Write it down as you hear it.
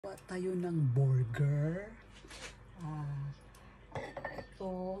Gawa tayo ng burger.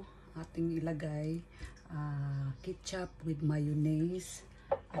 Ito ating ilagay ketchup with mayonnaise.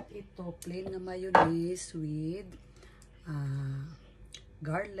 At ito plain na mayonnaise with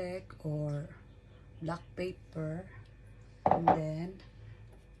garlic or black pepper. And then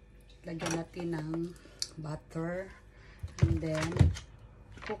lagyan natin ng butter. And then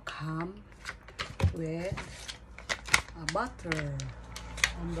cook ham with butter.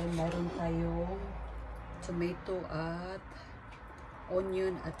 And then mayroon tayong tomato at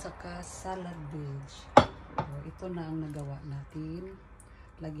onion at saka salad veg. So, ito na ang nagawa natin.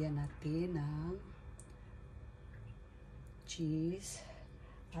 Lagyan natin ng cheese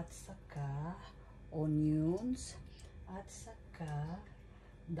at saka onions at saka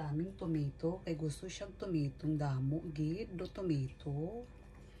daming tomato. Kay gusto siyang tomato, damo gid do tomato.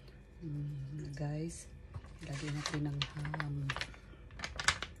 Guys, lagyan natin ng ham.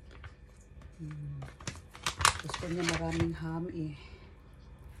 Gusto niya maraming ham eh.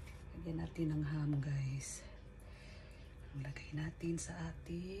 Lagyan natin ng ham, guys. Lagay natin sa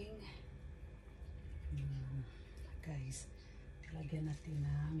ating guys, lagyan natin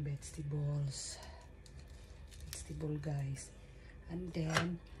ng vegetables. Guys. And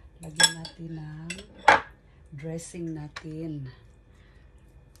then lagyan natin ng dressing natin.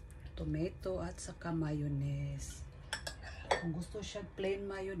 Tomato at saka mayonnaise. Kung gusto siya plain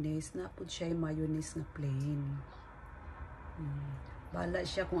mayonnaise, napod siya yung mayonnaise na plain. Bahala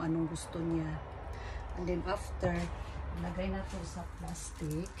siya kung anong gusto niya. And then after, lagay na to sa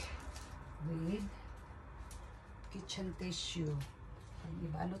plastic with kitchen tissue.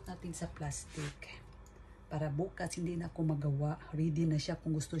 Ibalot natin sa plastic para bukas hindi na ako magawa. Ready na siya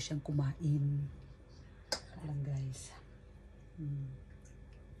kung gusto siyang kumain. Alam guys.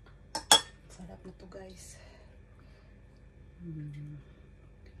 Sarap na to guys.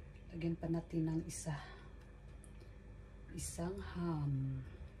 Lagyan pa natin ng isang ham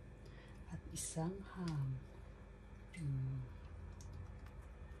at isang ham.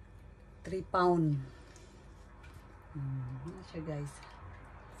 3 pound. Ano siya guys.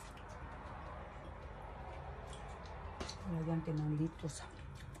 Lagyan natin ng litos.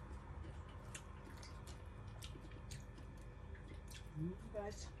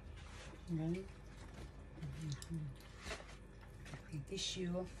 Guys. Okay.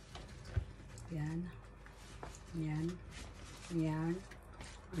 Tissue. Yan. Yan. Yan.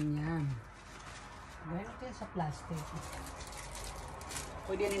 Yan. Gaya natin sa plastic.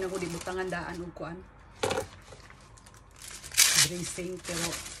 Pwede rin ako di butangan daan o kuan. Dressing pero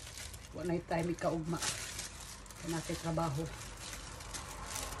wala na time ikaugma. Kaya natin trabaho.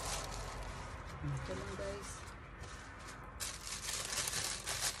 Ito lang guys.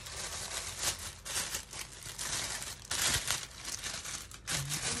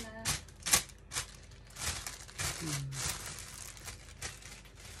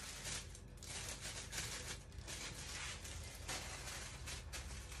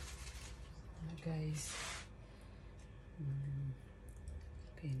 Guys,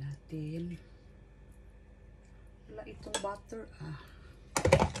 okay natin. Wala itong butter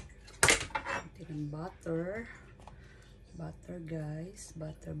natin ang butter guys,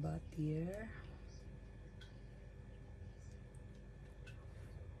 butter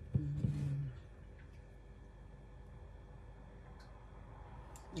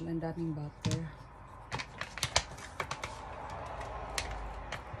walang daming butter.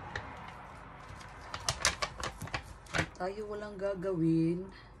 Tayo walang gagawin,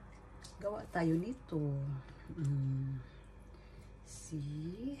 gawa tayo nito.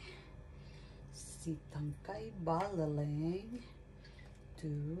 Si tangkay balaling 2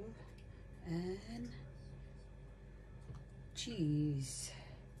 and cheese.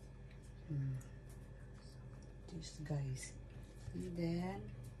 This guys. And then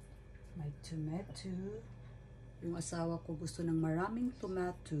my tomato. Yung asawa ko gusto ng maraming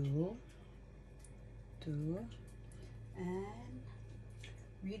tomato. 2 and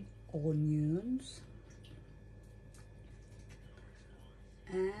with onions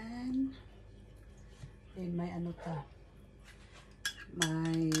and then may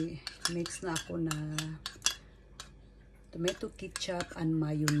may mix na ako na tomato ketchup and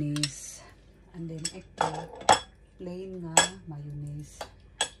mayonnaise. And then ito plain nga mayonnaise,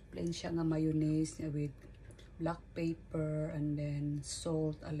 plain siya nga mayonnaise with black pepper and then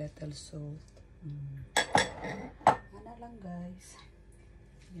salt, a little salt. Lang guys,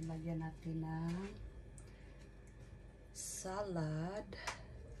 nilagyan natin ng salad,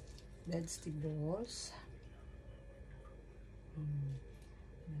 vegetables,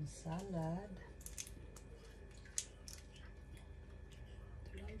 and salad.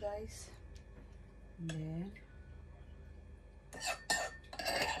 Ito lang guys. And then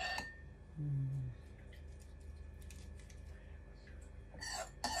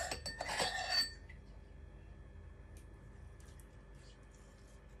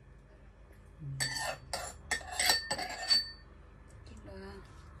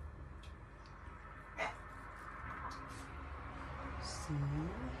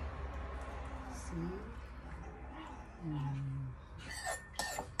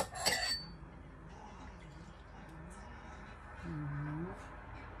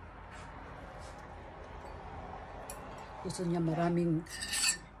gusto niya maraming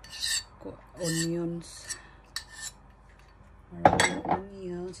onions. Maraming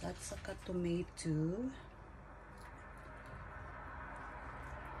onions at saka tomato.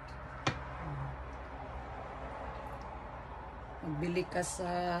 Magbili ka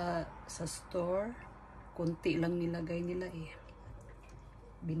sa store, konti lang nilagay nila eh.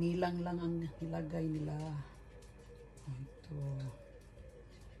 Binilang lang ang nilagay nila. Ito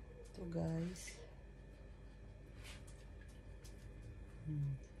guys.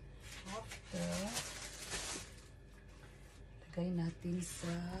 After, lagay natin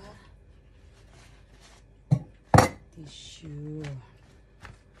sa tissue.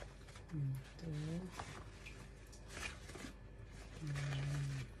 Ito.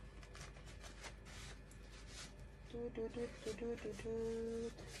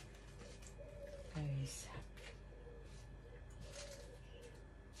 Guys.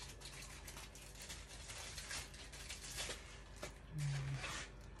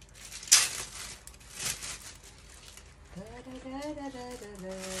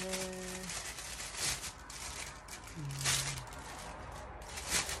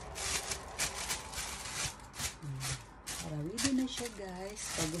 Para ready na siya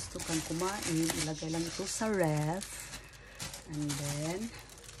guys. Pag gusto kang kumain, ilagay lang ito sa ref. And then,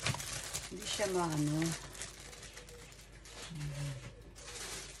 hindi siya maano.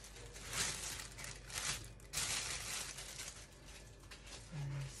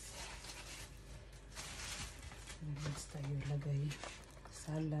 Next tayo ilagay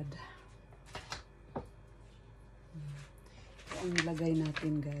salad. Ito ang ilagay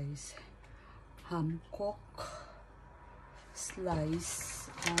natin guys. Hamcock slice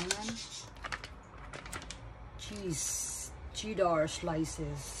and cheddar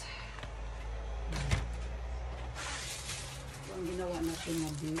slices. Ito ang ginawa natin na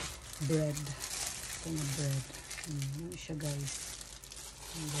bread. Ito na bread. Yan siya guys.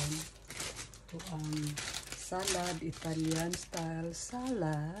 And then, ito ang salad, Italian style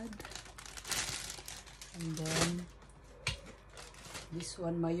salad. And then, this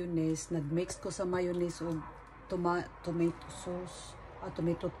one mayonnaise. Nag-mix ko sa mayonnaise o tomato sauce,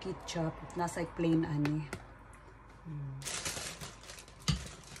 tomato ketchup. Nasa plain ani.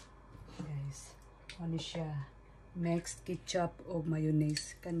 Guys, ano siya? Mixed ketchup o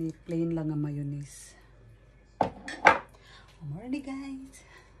mayonnaise. Kani plain lang ang mayonnaise. Alrighty guys.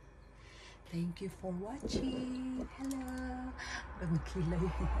 Thank you for watching. Hello. Magkilay.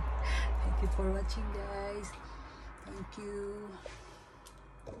 Thank you for watching guys. Thank you.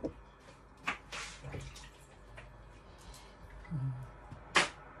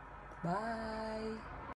 Bye.